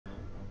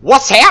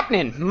What's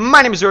happening?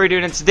 My name is Dude,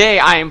 and today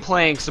I am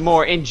playing some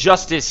more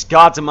Injustice: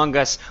 Gods Among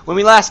Us. When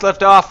we last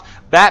left off,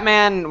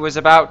 Batman was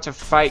about to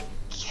fight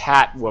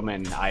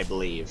Catwoman, I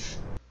believe.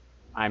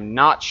 I'm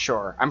not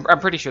sure. I'm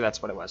pretty sure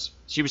that's what it was.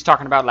 She was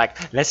talking about,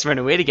 like, let's run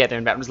away together,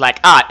 and Batman was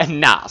like,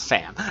 nah,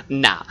 fam,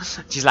 nah.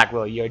 She's like,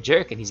 well, you're a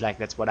jerk, and he's like,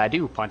 that's what I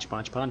do. Punch,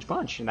 punch, punch,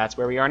 punch. And that's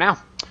where we are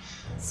now.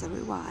 So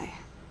do I.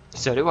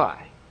 So do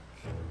I.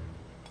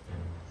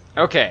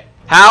 Okay,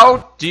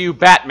 how do you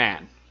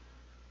Batman?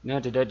 No,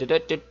 to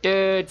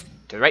the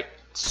right,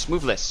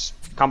 smoothless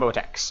combo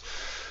attacks.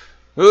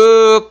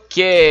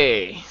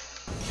 Okay.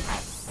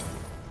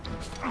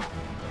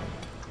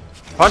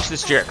 Punch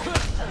this jerk.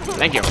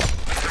 Thank you.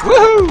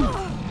 Woohoo!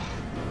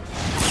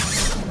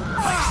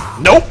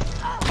 Nope.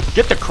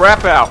 Get the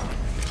crap out.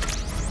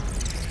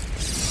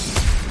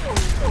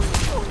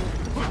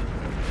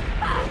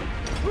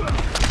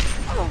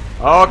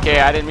 Okay,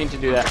 I didn't mean to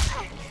do that.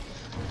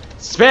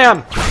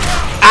 Spam.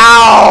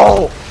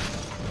 Ow!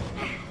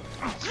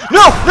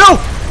 No, no!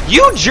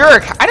 You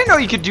jerk! I didn't know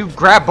you could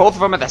grab both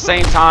of them at the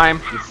same time.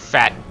 You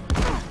fat.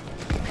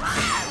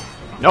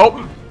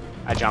 Nope.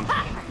 I jumped.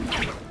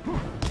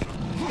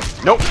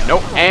 Nope,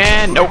 nope,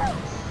 and nope.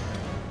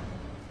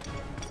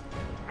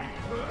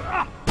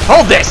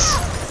 Hold this!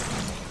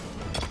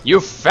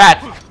 You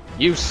fat.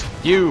 You.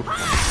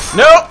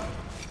 Nope!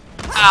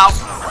 Ow,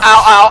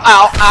 ow, ow,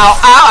 ow, ow,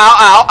 ow, ow,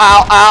 ow,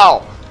 ow,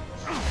 ow.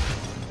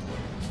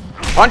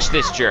 Punch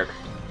this jerk.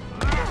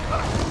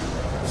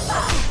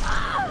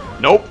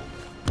 Nope.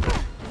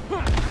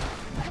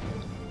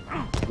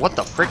 What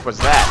the frick was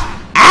that?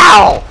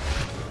 Ow!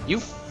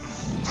 You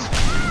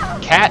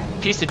cat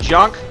piece of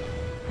junk.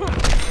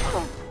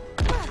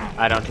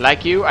 I don't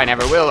like you. I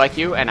never will like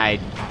you. And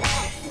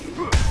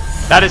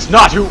that is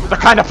not the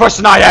kind of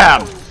person I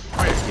am.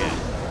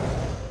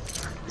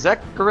 Is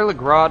that Gorilla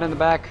Grodd in the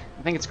back?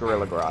 I think it's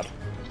Gorilla Grodd.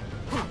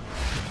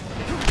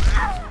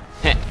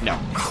 No.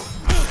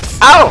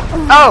 Ow!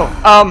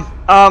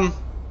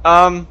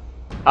 Oh!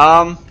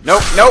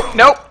 Nope, nope,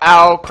 nope.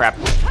 Ow, crap.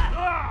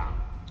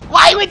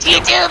 Why would you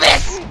do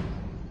this?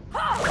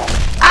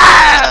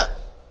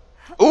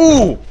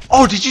 Ooh!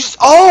 Oh, did you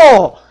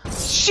oh!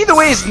 See the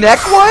way his neck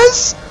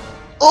was?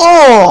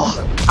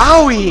 Oh!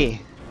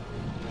 Owie!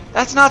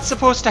 That's not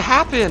supposed to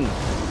happen.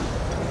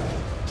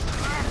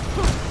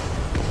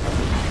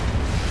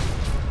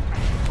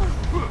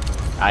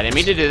 I didn't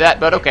mean to do that,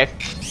 but okay.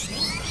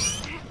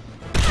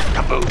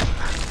 Kaboom!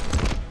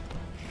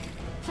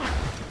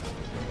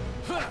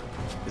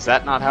 Is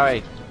that not how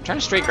I'm trying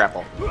to straight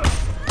grapple.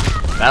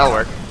 That'll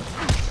work.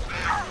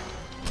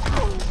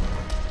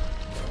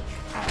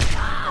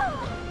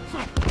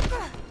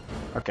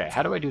 Okay,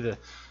 how do I do the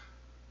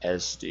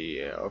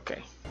SD?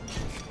 Okay.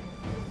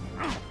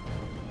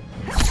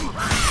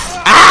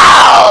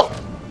 Ow!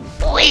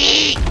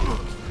 Wee!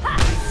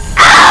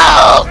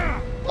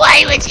 Ow!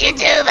 Why would you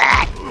do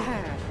that?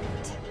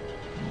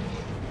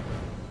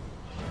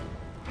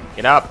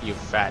 Get up, you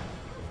fat.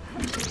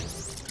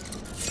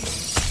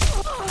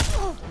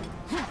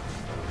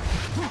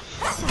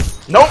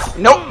 Nope,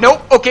 nope,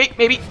 nope. Okay,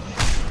 maybe.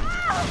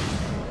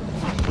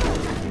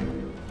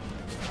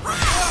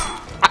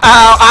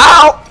 Ow,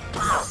 ow!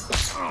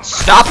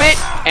 Stop it!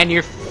 And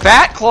your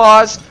fat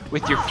claws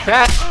with your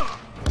fat.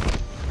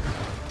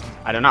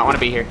 I do not want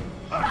to be here.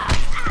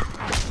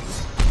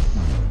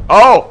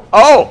 Oh,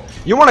 oh!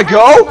 You want to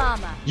go?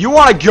 You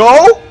want to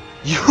go?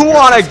 You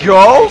want to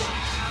go?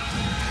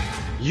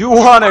 You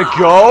want to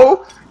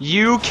go?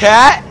 You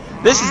cat?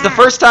 This is the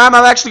first time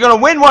I'm actually going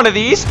to win one of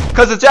these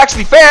because it's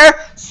actually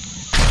fair.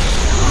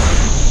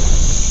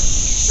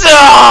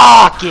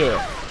 Suck it!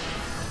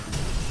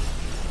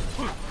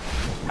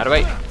 How do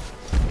I?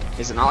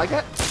 Is it not like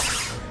that?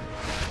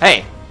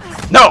 Hey!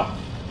 No!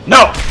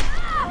 No!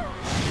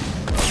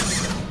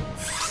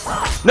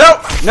 No!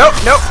 No!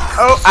 No!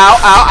 Oh! Ow!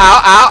 Ow!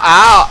 Ow! Ow!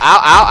 Ow! Ow!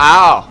 Ow!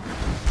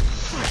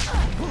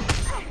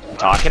 Ow!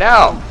 Talk it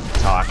out!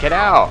 Talk it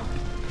out!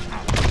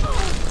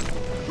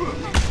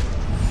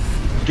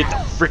 Get the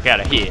frick out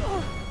of here!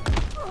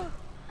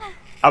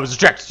 I was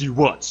attracted to you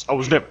once. I'll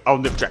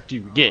never attract to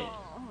you again.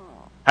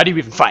 How do you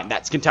even find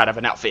that skin tight of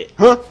an outfit?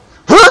 Huh?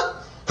 Huh?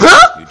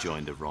 Huh? You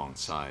joined the wrong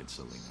side,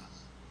 Selina.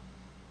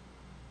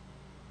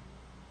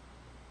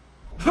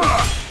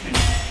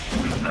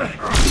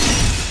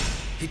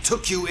 He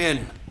took you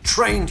in,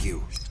 trained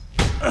you.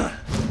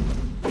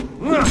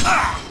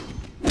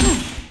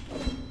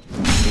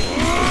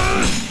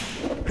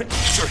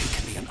 Sure, he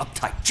can be an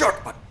uptight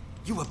jerk, but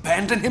you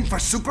abandoned him for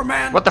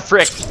Superman? What the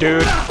frick,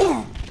 dude?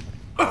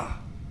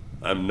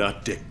 I'm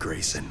not Dick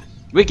Grayson.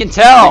 We can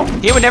tell.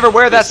 He would never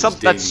wear that.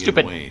 That's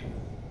stupid.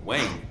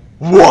 Wayne.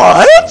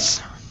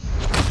 What?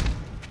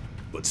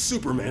 But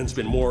Superman's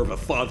been more of a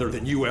father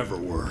than you ever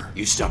were.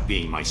 You stopped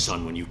being my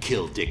son when you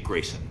killed Dick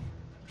Grayson.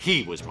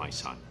 He was my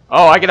son.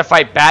 Oh, I gotta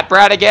fight Bat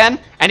Brat again?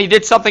 And he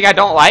did something I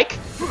don't like?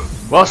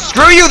 Well,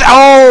 screw you.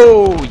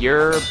 Oh,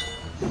 you're.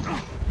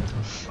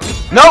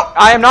 Nope,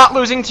 I am not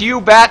losing to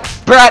you, Bat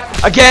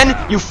Brat, again,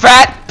 you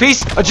fat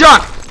piece of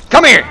junk.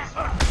 Come here.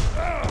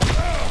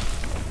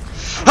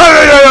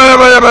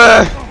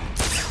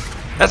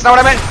 That's not what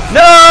I meant.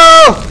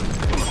 No!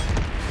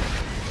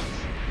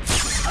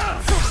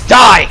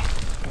 Die!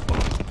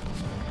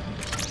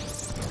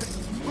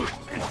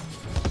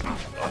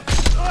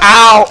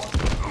 Ow!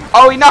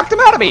 Oh, he knocked him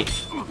out of me!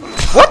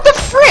 What the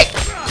frick?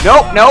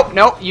 Nope, nope,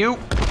 nope, you.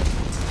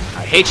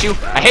 I hate you,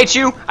 I hate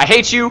you, I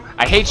hate you,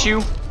 I hate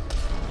you.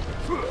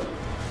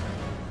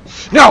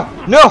 No,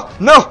 no,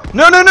 no,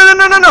 no, no, no, no,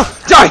 no, no, no!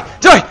 Die!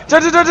 Die! Die,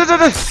 die, die, die, die,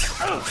 die.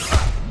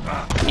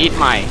 Eat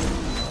my...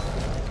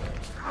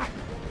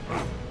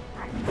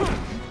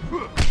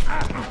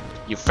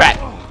 You fat...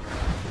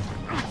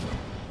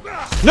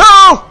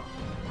 No!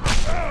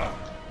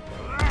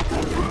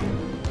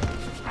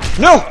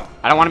 No!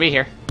 I don't want to be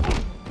here.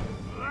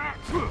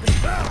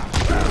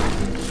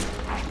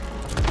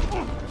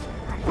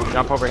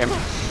 Jump over him.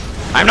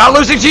 I'm not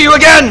losing to you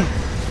again!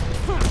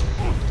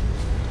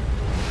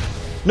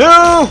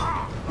 No!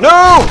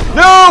 No!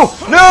 No!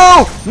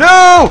 No!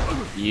 No!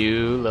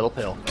 You little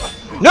pill.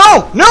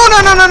 No! No!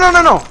 No! No! No! No!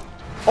 No! No!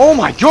 Oh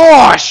my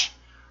gosh!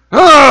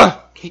 Ugh!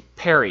 Kate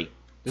Perry.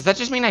 Does that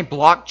just mean I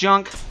block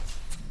junk?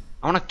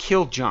 I want to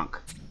kill junk.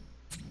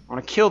 I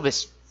want to kill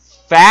this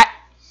fat.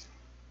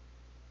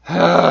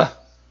 Die!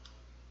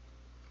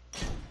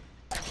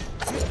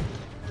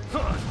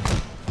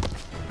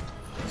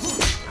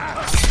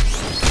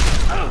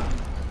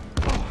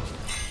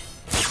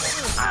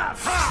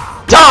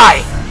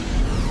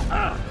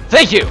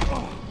 Thank you!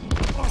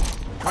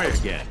 Try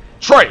again.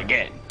 Try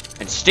again!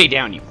 And stay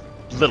down, you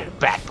little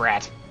bat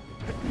brat.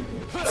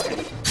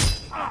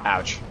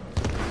 Ouch.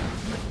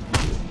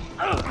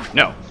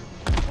 No.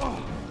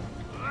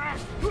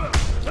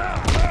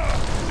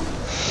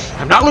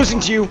 I'm not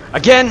losing to you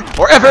again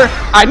or ever.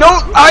 I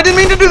know I didn't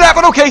mean to do that,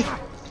 but okay.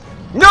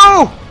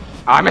 No!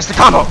 I missed the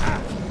combo.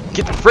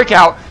 Get the frick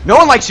out. No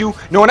one likes you.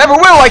 No one ever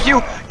will like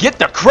you. Get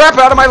the crap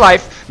out of my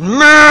life.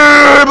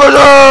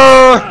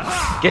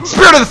 Get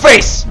speared to the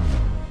face.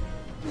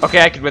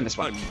 Okay, I could win this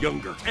one. I'm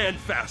younger and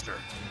faster.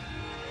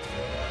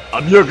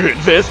 I'm younger and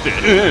faster.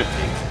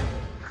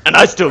 And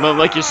I still don't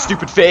like your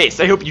stupid face.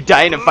 I hope you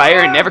die in a fire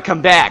and never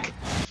come back.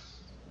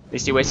 At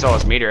least he wastes all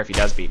his meter if he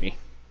does beat me.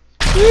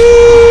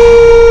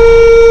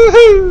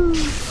 Woo-hoo!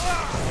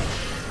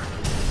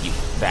 You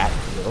fat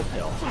little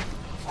pill.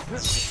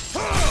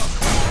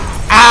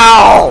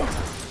 Ow!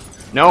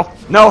 No,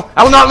 no,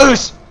 I will not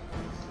lose!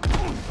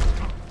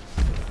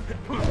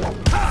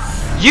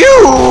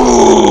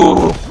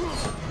 You!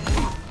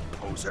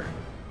 Poser.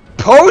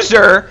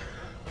 Poser?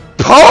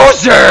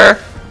 Poser?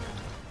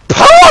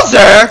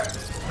 Poser?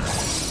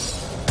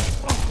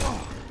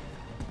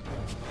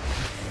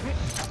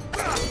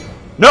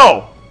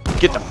 No!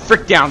 Get the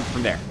frick down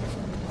from there.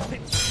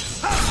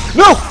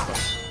 No!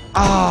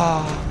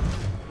 Ah.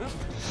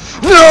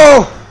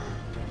 No!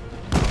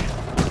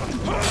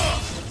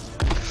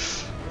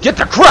 Get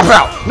the crap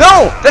out!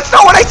 No! That's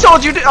not what I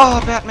told you to— Oh,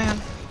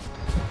 Batman.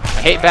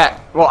 I hate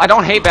Well, I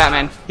don't hate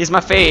Batman. He's my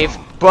fave,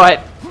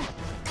 but...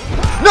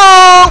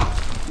 No!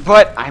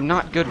 But I'm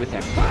not good with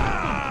him.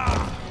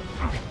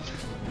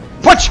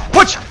 Punch!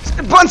 Punch!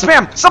 Button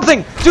spam!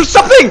 Something! Do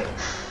something!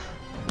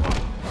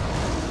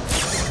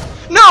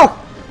 No!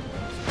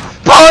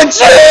 Punch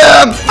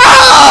him!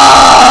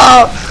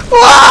 Ah!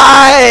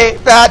 Why?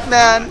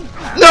 Batman!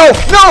 No!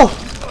 No!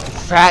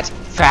 Fat.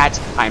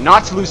 I'm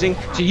not losing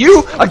to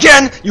you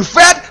again, you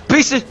fat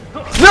piece of...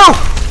 No!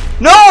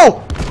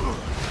 No!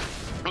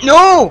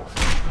 No!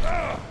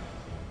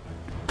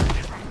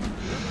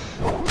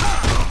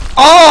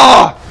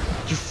 Oh!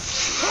 You...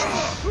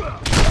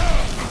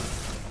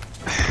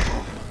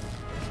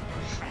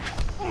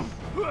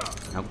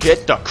 Now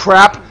get the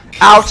crap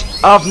out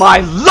of my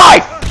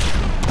life!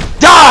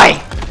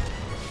 Die!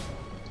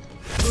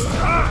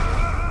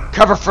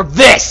 Cover from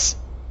this!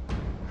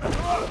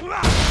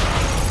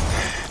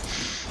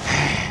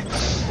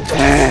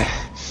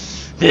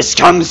 This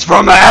comes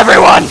from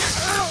everyone!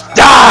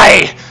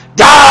 Die!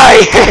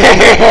 Die!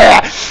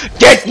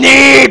 Get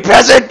me,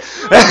 peasant!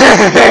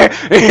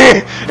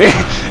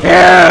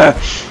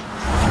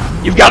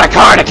 You've got a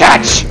car to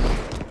catch!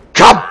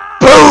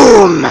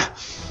 Kaboom!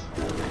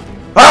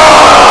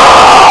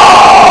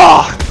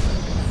 Oh!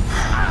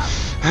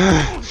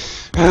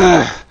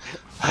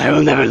 I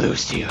will never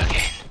lose to you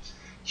again.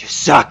 You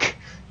suck.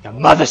 Your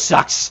mother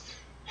sucks.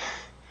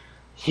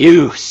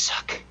 You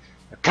suck.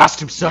 Your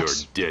costume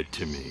sucks. You're dead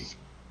to me.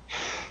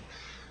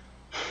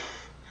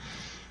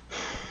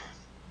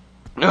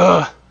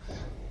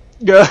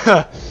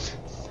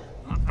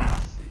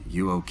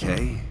 You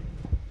okay?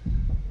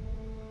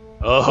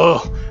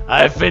 Oh,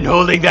 I've been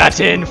holding that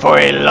in for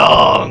a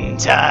long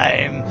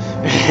time.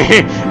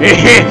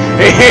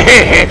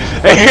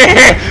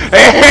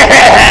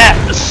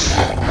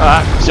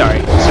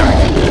 Sorry.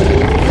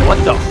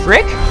 What the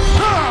frick?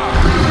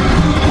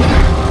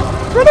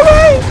 Run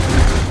away!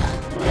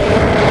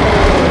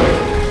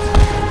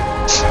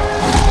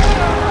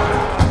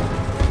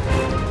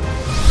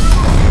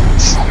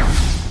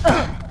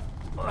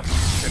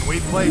 Can we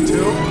play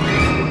too?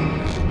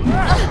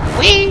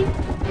 We.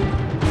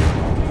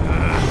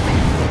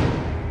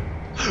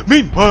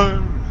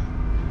 Meanwhile,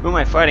 who am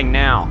I fighting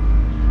now?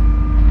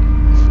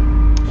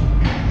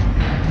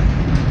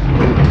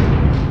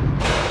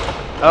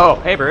 Oh,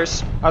 hey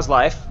Bruce. How's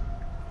life?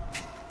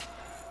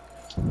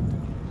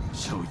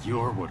 So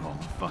you're what all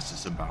the fuss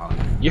is about.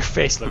 Your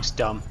face looks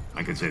dumb.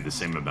 I could say the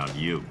same about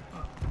you.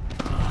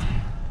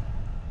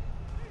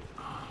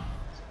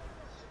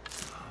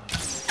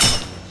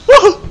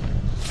 Woohoo!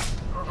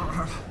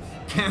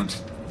 Can't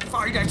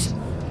fight it.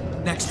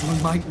 Next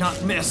one might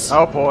not miss.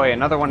 Oh boy,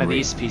 another one of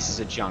these pieces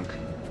of junk.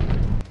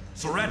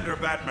 Surrender,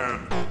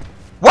 Batman.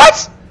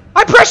 What?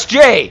 I pressed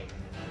J!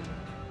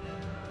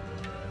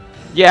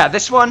 Yeah,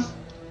 this one,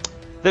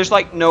 there's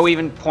like no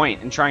even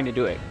point in trying to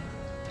do it.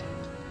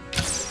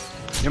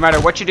 No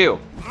matter what you do.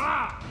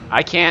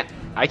 I can't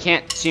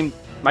seem,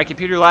 my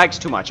computer lags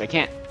too much, I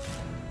can't.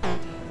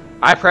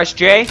 I press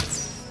J,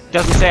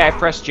 doesn't say I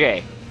pressed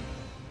J.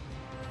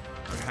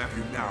 I have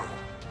you now.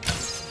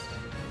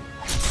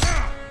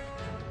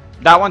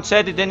 That one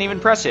said it didn't even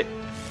press it.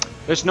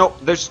 There's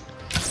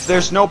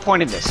no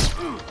point in this.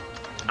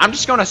 I'm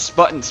just gonna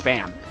button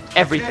spam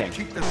everything.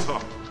 Keep this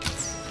up.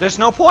 There's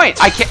no point.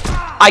 I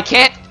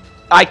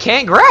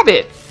can't grab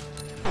it.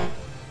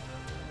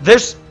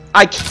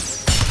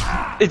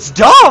 It's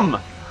dumb.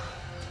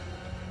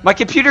 My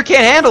computer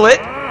can't handle it.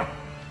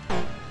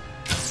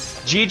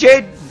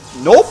 GJ,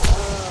 nope.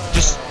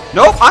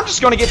 Nope. I'm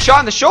just gonna get shot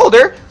in the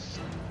shoulder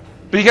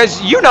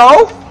because you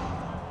know.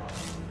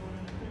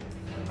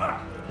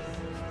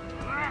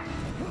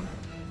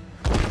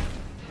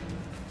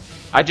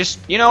 I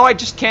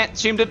just can't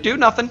seem to do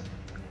nothing.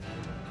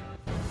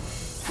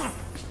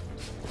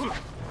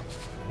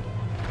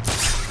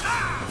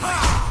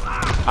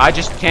 I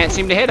just can't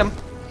seem to hit him.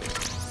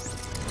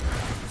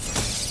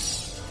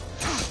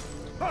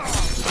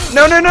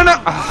 No.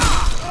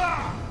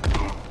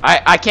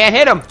 I can't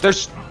hit him.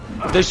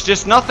 There's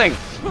just nothing.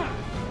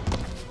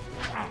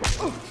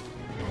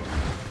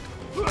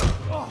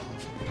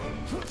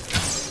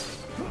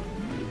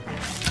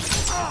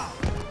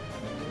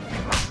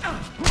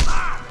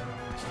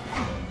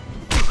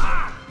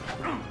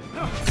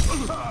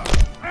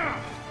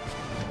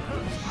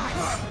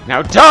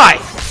 Now die!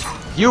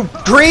 You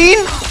green,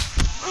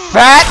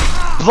 fat,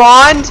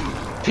 blonde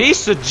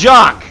piece of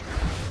junk!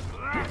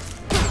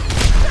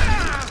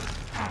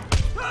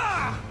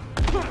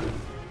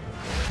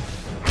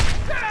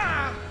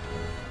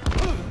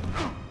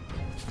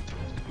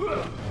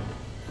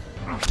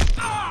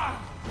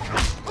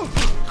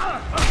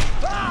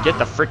 Get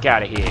the frick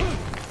out of here.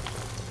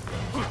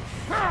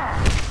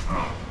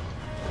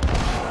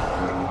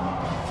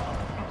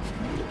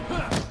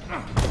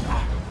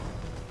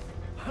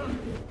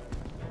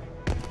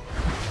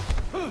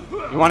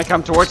 You want to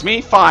come towards me?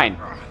 Fine.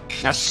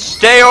 Now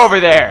stay over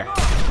there.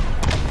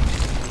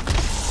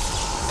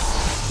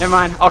 Never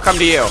mind. I'll come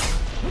to you.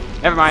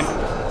 Never mind.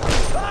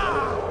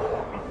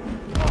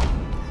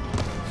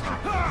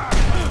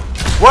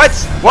 What?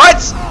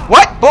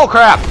 What?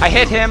 Bullcrap! I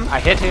hit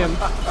him.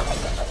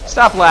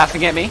 Stop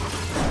laughing at me.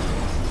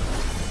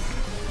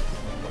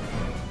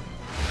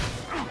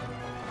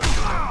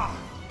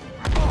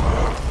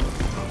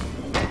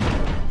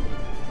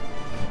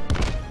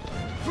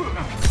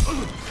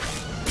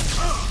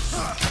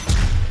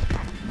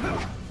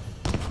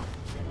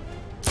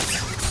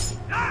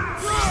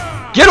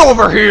 Get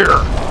over here!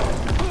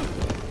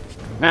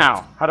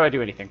 Now, how do I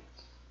do anything?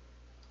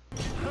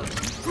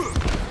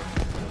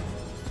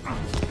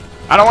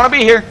 I don't want to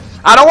be here.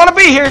 I don't want to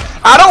be here.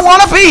 I don't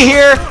want to be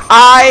here.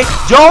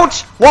 I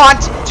don't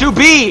want to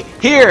be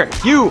here.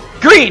 You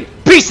green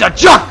piece of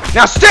junk.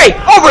 Now stay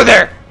over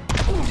there.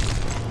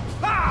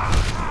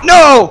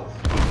 No.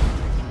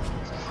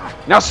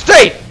 Now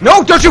stay.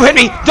 No, don't you hit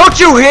me. Don't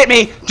you hit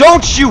me.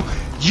 Don't you.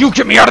 You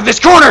get me out of this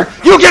corner.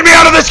 You get me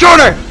out of this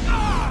corner.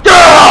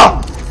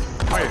 Gah!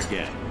 Try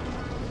again.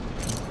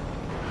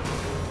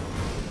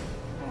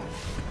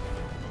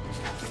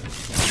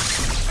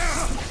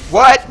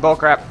 What?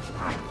 Bullcrap.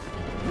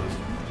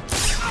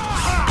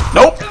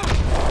 Nope.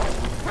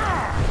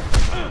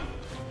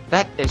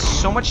 That is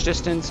so much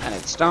distance, and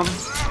it's dumb.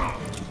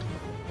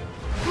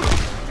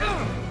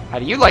 How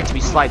do you like to be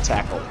slide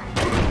tackled?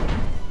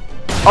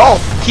 Oh,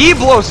 he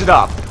blows it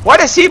up. Why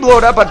does he blow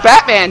it up, but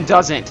Batman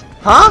doesn't?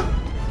 Huh?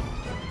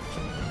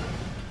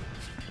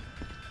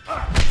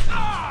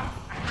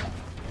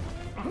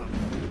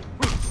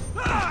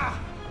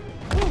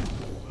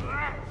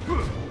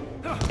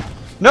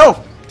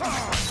 No!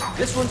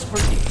 This one's for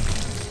you.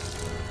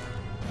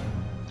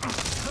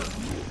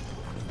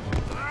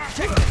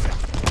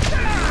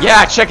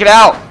 Yeah, check it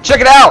out!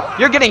 Check it out!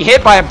 You're getting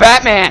hit by a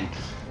Batman!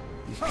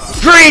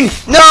 Green!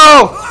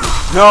 No!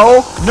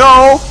 No!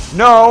 No!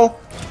 No!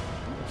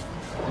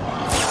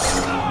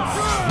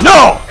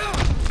 No!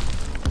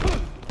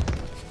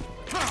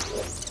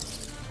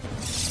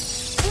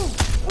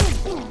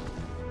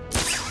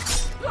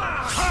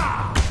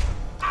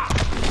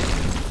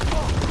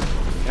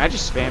 Can I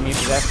just spam you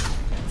to death?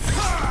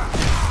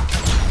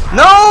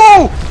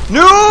 No!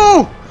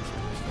 No!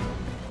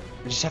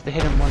 I just have to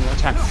hit him one more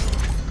time.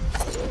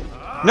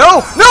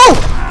 No! No!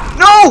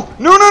 No!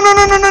 No! No! No!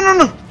 No! No! No!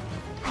 No!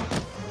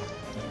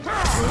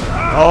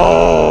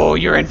 Oh,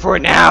 you're in for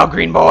it now,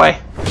 green boy.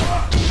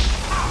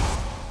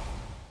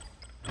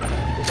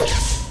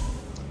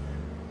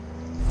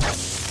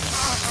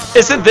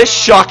 Isn't this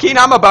shocking?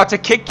 I'm about to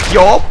kick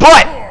your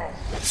butt!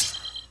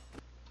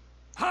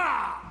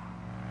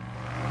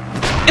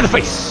 In the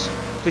face!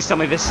 Please tell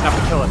me this is enough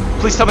to kill him.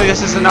 Please tell me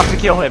this is enough to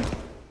kill him.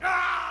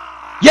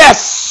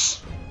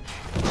 Yes!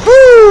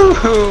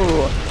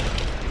 Woo!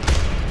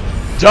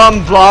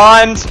 Dumb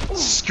blonde!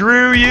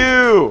 Screw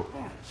you!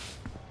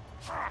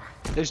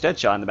 There's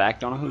Deadshot in the back.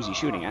 Don't know who's he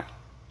shooting at.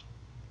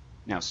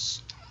 Now,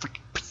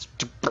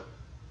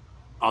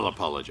 I'll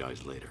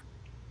apologize later.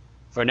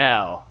 for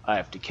now, I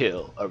have to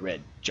kill a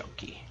red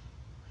junkie.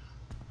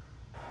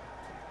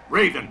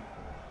 Raven,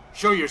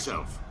 show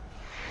yourself.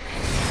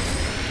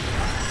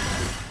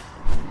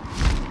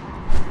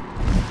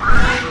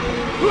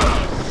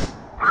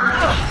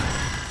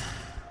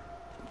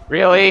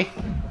 Really?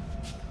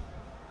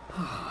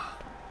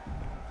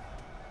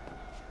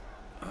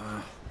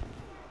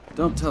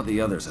 Don't tell the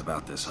others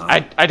about this,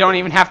 huh? I don't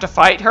even have to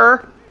fight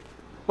her?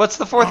 What's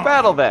the fourth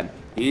battle then?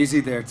 Easy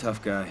there,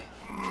 tough guy.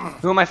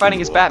 Who am I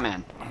fighting as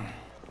Batman?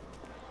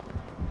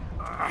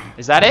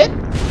 Is that it?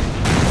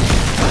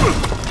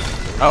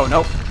 Oh,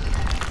 nope.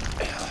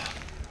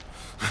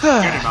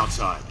 Get him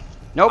outside.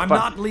 Nope. I'm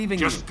not leaving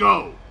you. Just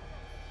go.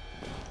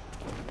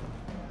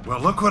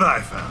 Well, look what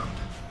I found.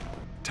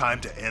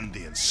 Time to end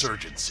the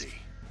insurgency.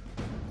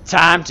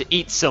 Time to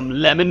eat some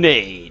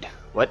lemonade.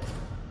 What?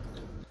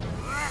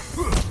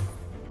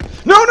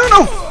 No, no,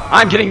 no!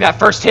 I'm getting that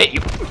first hit,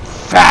 you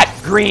fat,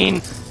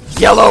 green,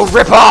 yellow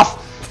ripoff!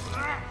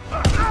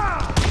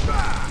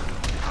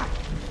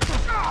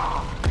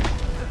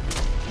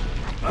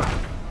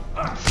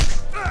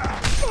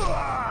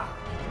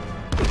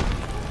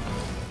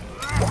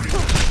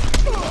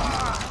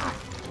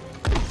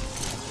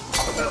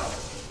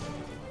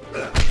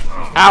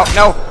 Ow,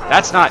 no,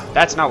 that's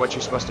not what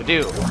you're supposed to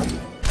do.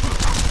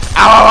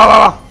 Ow, ow,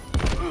 ow, ow.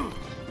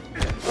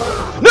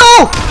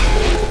 No!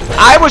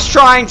 I was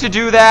trying to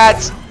do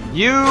that.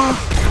 You...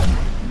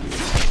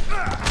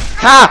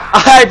 Ha!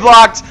 I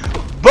blocked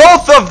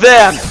both of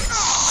them!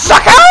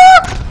 Sucker!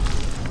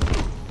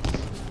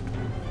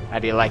 How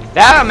do you like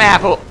that,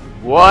 Apple?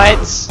 What?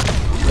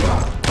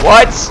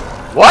 What?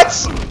 What?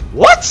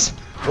 What?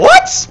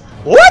 What?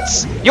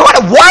 What? You want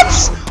to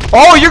what?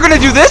 Oh, you're gonna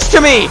do this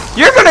to me!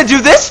 You're gonna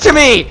do this to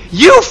me!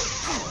 You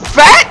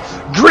fat,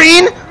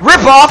 green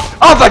ripoff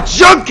of a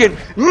junkin'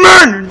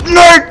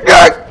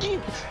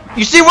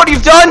 You see what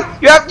you've done?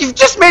 You've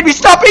just made me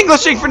stop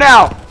Englishing for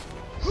now!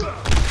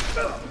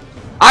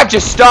 I've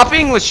just stopped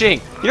Englishing!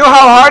 You know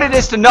how hard it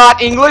is to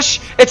not English?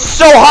 It's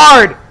so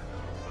hard!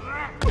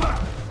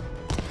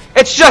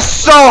 It's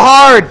just so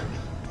hard!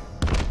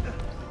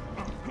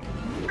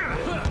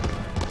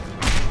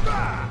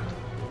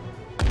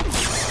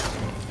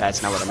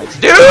 That's not what I meant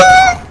to do!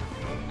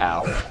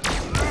 Ow.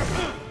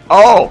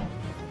 Oh!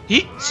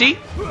 See?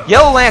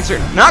 Yellow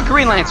Lantern, not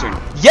Green Lantern.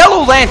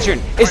 Yellow Lantern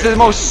is the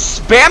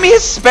most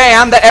spammiest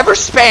spam that ever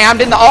spammed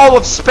in all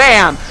of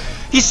spam.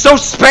 He's so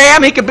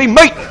spam, he could be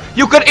meat.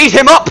 You could eat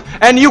him up,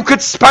 and you could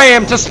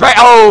spam to spam.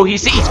 Oh,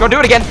 he's gonna do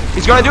it again.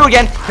 He's gonna do it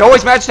again. He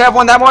always managed to have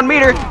that 1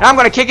 meter, and I'm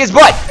gonna kick his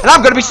butt, and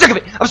I'm gonna be sick of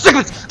it. I'm sick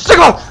of it. I'm sick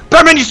of it.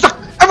 Batman, you suck.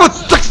 Everyone's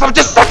sick of it.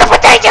 Just sick of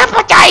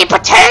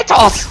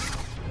potatoes.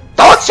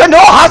 Don't you know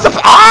how to?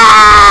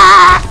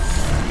 Ah!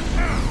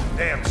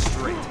 Damn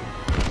straight.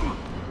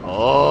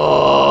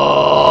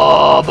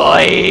 Oh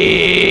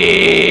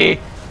boy!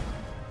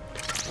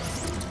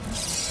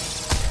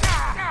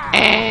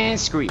 And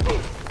screw you.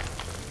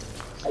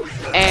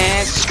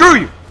 And screw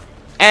you.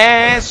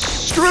 And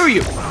screw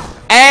you.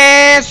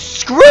 And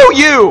screw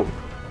you.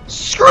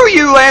 Screw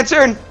you,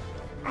 Lantern.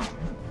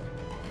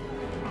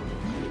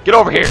 Get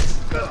over here.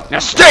 Now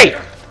stay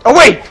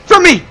away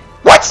from me.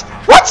 What?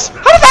 What?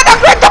 How did that not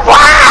break the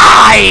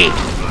why?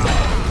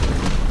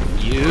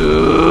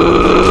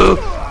 You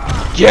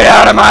get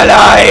out of my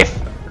life.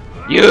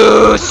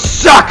 You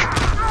suck.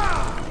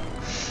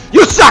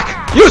 You suck.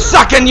 You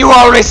suck, and you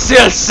always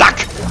still suck.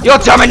 You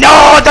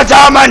the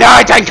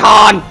dominating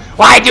con.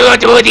 Why do you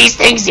do these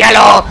things,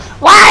 Yellow?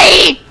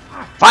 Why?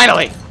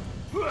 Finally.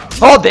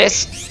 Hold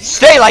this.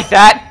 Stay like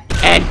that,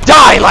 and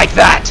die like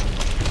that.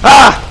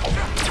 Ah.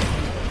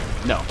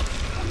 No.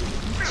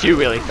 You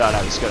really thought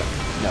I was gonna?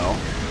 No.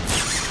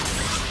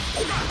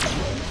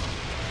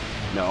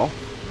 No.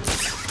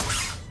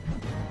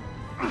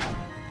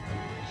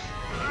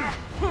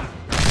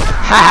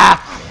 Haha!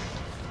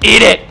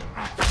 Eat it!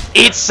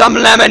 Eat some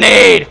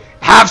lemonade!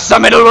 Have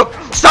some, it'll...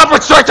 Stop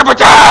it, straight to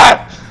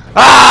protect!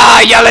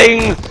 Ah,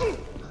 yelling!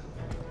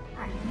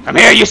 Come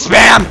here, you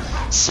spam!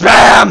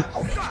 Spam!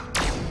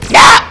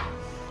 No!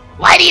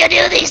 Why do you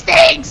do these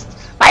things?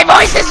 My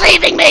voice is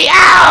leaving me!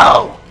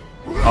 Ow!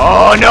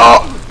 Oh,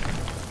 no!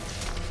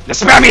 The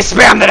spammiest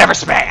spam that ever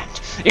spammed!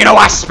 You know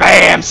why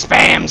spam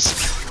spams?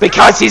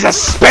 Because he's a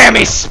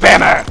spammy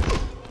spammer!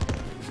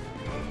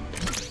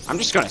 I'm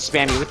just gonna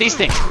spam you with these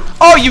things.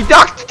 Oh, you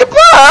knocked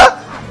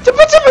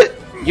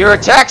your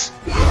attacks.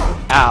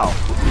 Ow.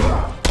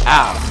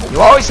 Ow. You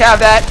always have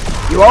that.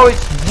 You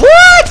always.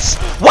 What?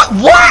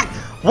 What?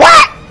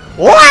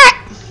 What?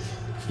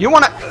 You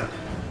wanna.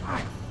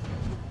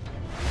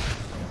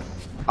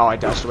 Oh, I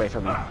dodged away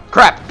from him.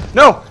 Crap!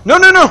 No! No,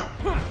 no, no!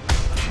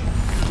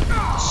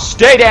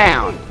 Stay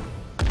down!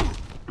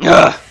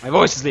 Ugh, my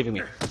voice is leaving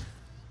me.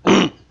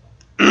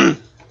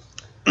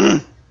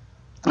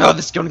 Oh,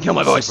 this is gonna kill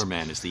my voice.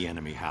 Superman is the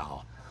enemy,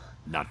 Hal.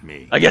 Not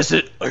me. I guess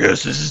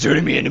this is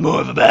turning me into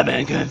more of a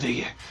Batman kind of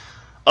figure.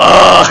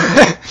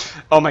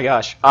 Oh my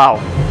gosh. Ow.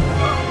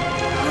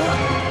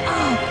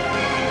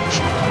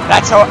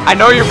 That's how I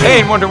know your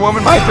pain, Wonder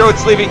Woman. My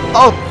throat's leaving.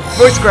 Oh,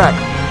 voice crack.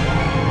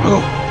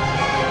 Oh.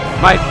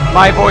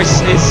 My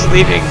voice is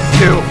leaving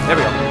too. There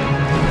we go.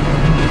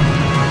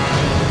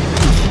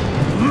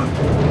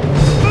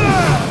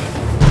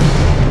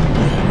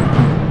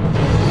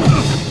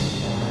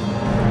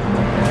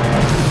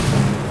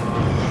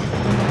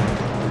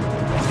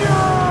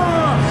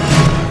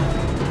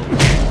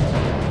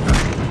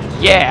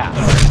 Yeah!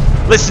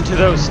 Listen to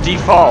those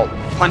default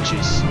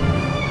punches.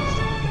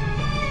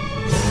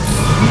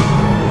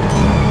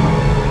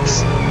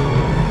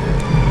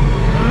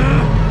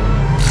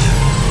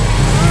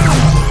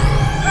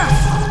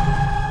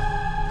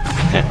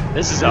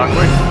 This is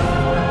awkward.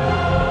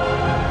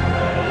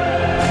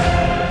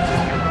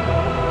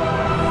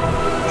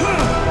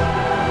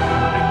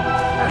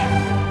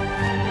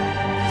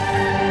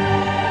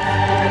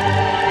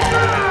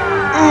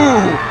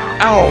 Ooh!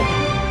 Ow!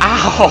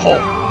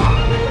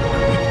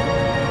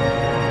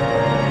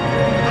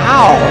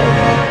 Ow!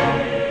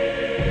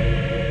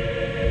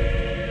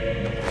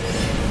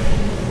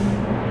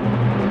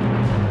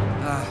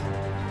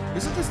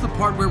 Isn't this the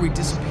part where we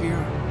disappear?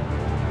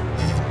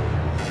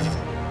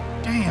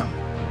 Damn.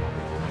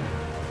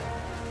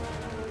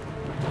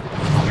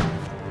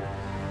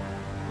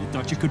 You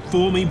thought you could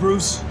fool me,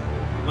 Bruce?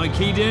 Like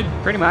he did?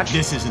 Pretty much.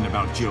 This isn't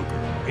about Joker.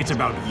 It's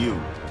about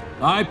you.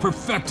 I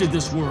perfected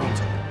this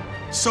world.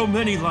 So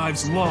many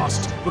lives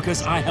lost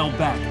because I held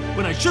back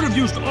when I should have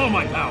used all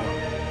my power.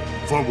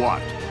 For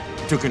what?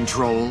 To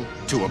control?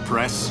 To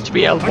oppress? To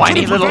be a I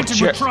whiny could have little prevented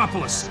jerk.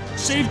 Metropolis,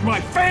 saved my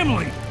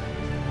family.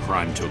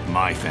 Crime took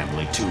my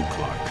family too,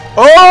 Clark.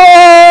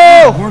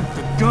 Oh! Weren't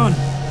the gun.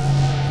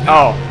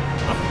 Oh.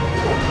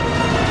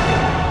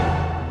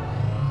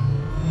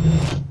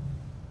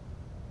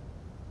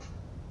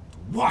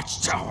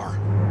 Watchtower.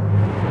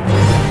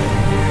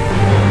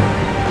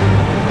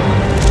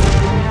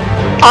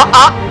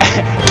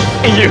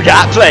 You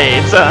got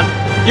played, son.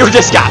 You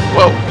just got.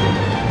 Whoa.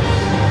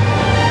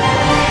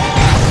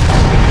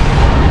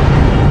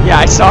 Yeah,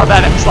 I saw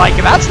that. It was like,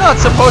 that's not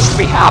supposed to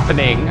be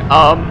happening.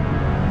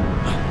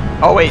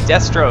 Oh wait,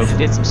 Deathstroke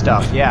did some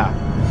stuff. Yeah.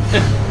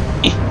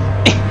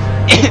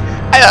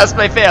 I lost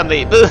my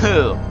family.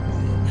 Boo-hoo.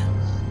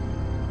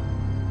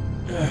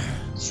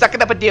 Suck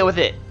it up and deal with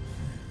it.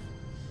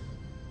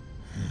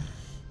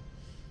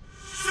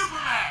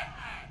 Superman!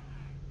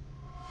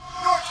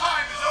 Your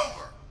time is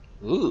over!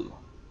 Ooh,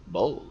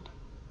 bold.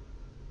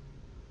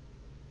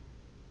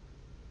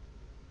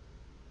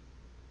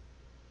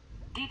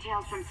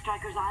 Details from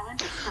Stryker's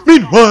Island.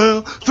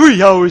 Meanwhile,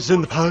 3 hours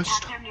in the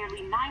past. Got there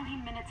nearly 90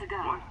 minutes ago.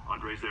 What?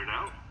 Andre's there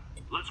now?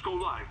 Let's go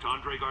live to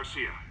Andre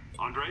Garcia.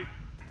 Andre?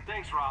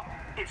 Thanks, Rob.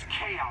 It's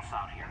chaos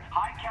out here.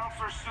 High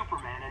Counselor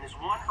Superman and his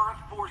One-Earth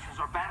forces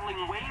are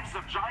battling waves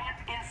of giant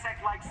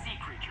insect-like sea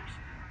creatures.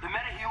 The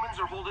metahumans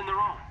are holding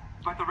their own,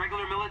 but the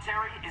regular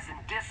military is in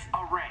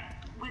disarray.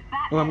 With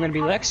that, Oh, I'm gonna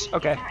be Lex?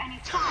 Okay. is there any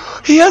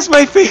sign- He has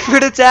my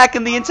favorite attack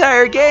in the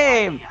entire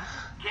game!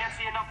 Can't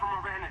see enough from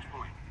our vantage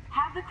point.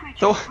 Have the creatures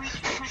So, breach the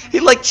prison he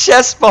like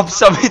chest bumps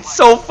him. It's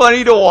so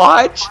funny to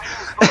watch.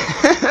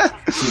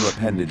 Seal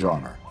appendage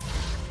armor.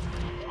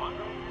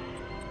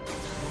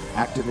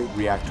 Activate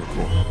reactor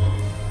core.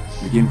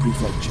 Begin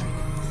pre-flight check.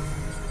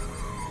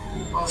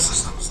 All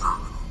systems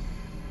nominal.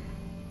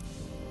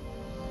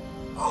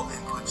 All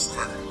inputs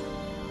tethered.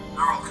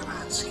 Neural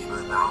command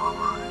schema now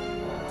online.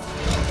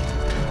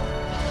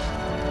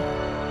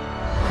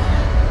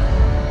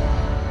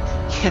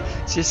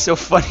 It's just so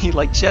funny,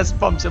 like chest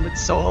bumps him.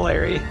 It's so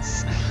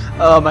hilarious.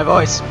 Oh, my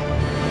voice.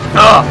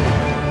 Oh,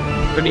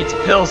 I'm gonna need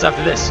some pills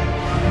after this.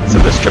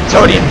 Some of those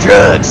Kryptonian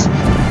drugs.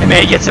 Hey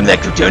man, you get some of that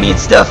Kryptonian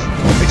stuff?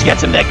 Where'd you get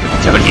some of that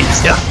Kryptonian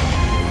stuff?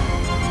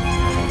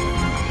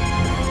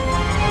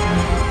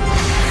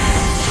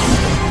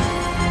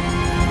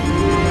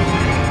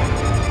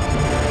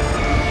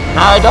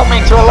 Now, I don't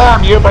mean to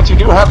alarm you, but you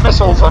do have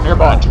missiles on your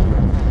butt.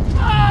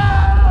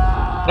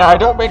 Now, I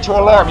don't mean to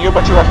alarm you,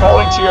 but you are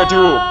falling to your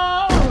doom.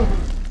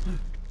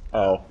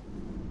 Oh.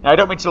 Now, I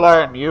don't mean to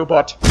alarm you,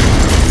 but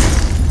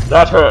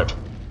that hurt.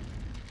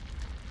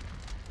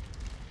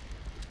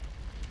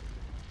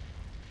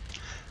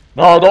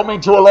 No, I don't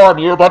mean to alarm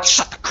you, but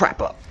shut the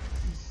crap up.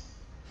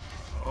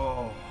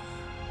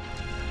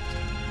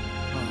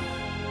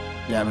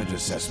 Damage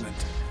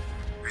assessment.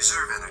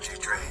 Reserve energy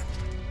drain.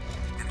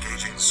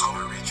 Engaging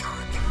solar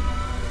recharge.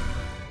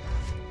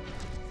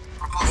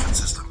 Propulsion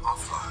system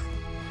offline.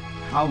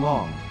 How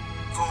long?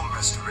 Full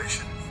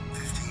restoration in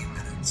 15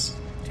 minutes.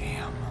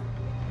 Damn.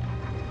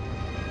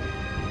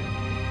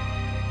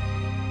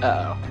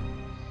 Uh-oh.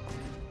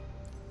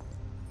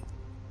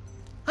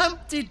 I'm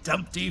Humpty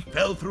Dumpty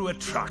fell through a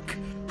truck.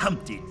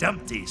 Humpty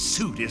Dumpty's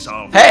suit is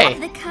all... Hey!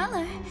 The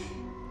color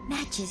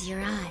matches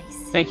your eyes.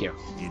 Thank you.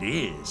 It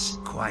is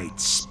quite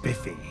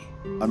spiffy.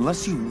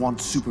 Unless you want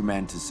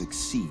Superman to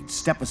succeed,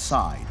 step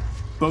aside.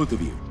 Both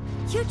of you.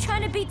 You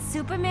trying to beat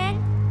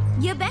Superman?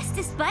 Your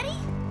bestest buddy?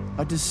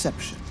 A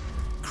deception.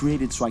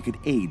 Created so I could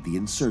aid the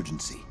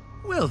insurgency.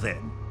 Well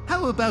then,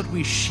 how about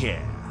we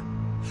share?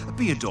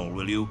 Theodore,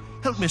 will you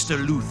help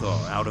Mr.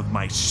 Luthor out of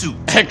my suit?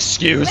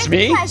 Excuse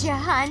me? With pleasure,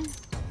 hun.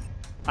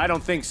 I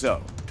don't think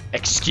so.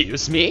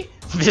 Excuse me?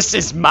 This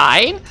is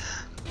mine?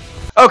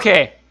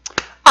 Okay.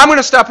 I'm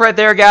gonna stop right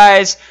there,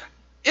 guys.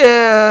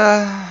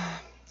 Those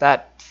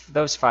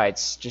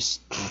fights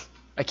just...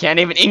 I can't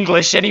even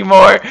English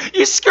anymore.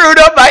 You screwed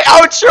up my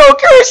outro.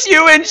 Curse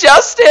you,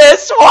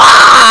 Injustice.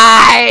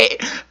 Why?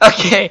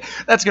 Okay,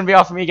 that's going to be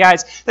all for me,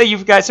 guys. Thank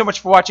you guys so much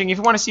for watching. If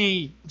you want to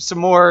see some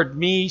more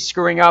me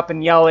screwing up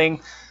and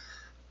yelling,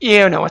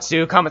 you know what to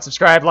do. Comment,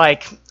 subscribe,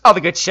 like, all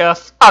the good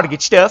stuff. All the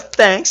good stuff.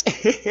 Thanks.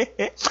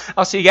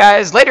 I'll see you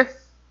guys later.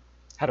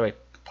 How do I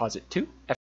pause it? 2?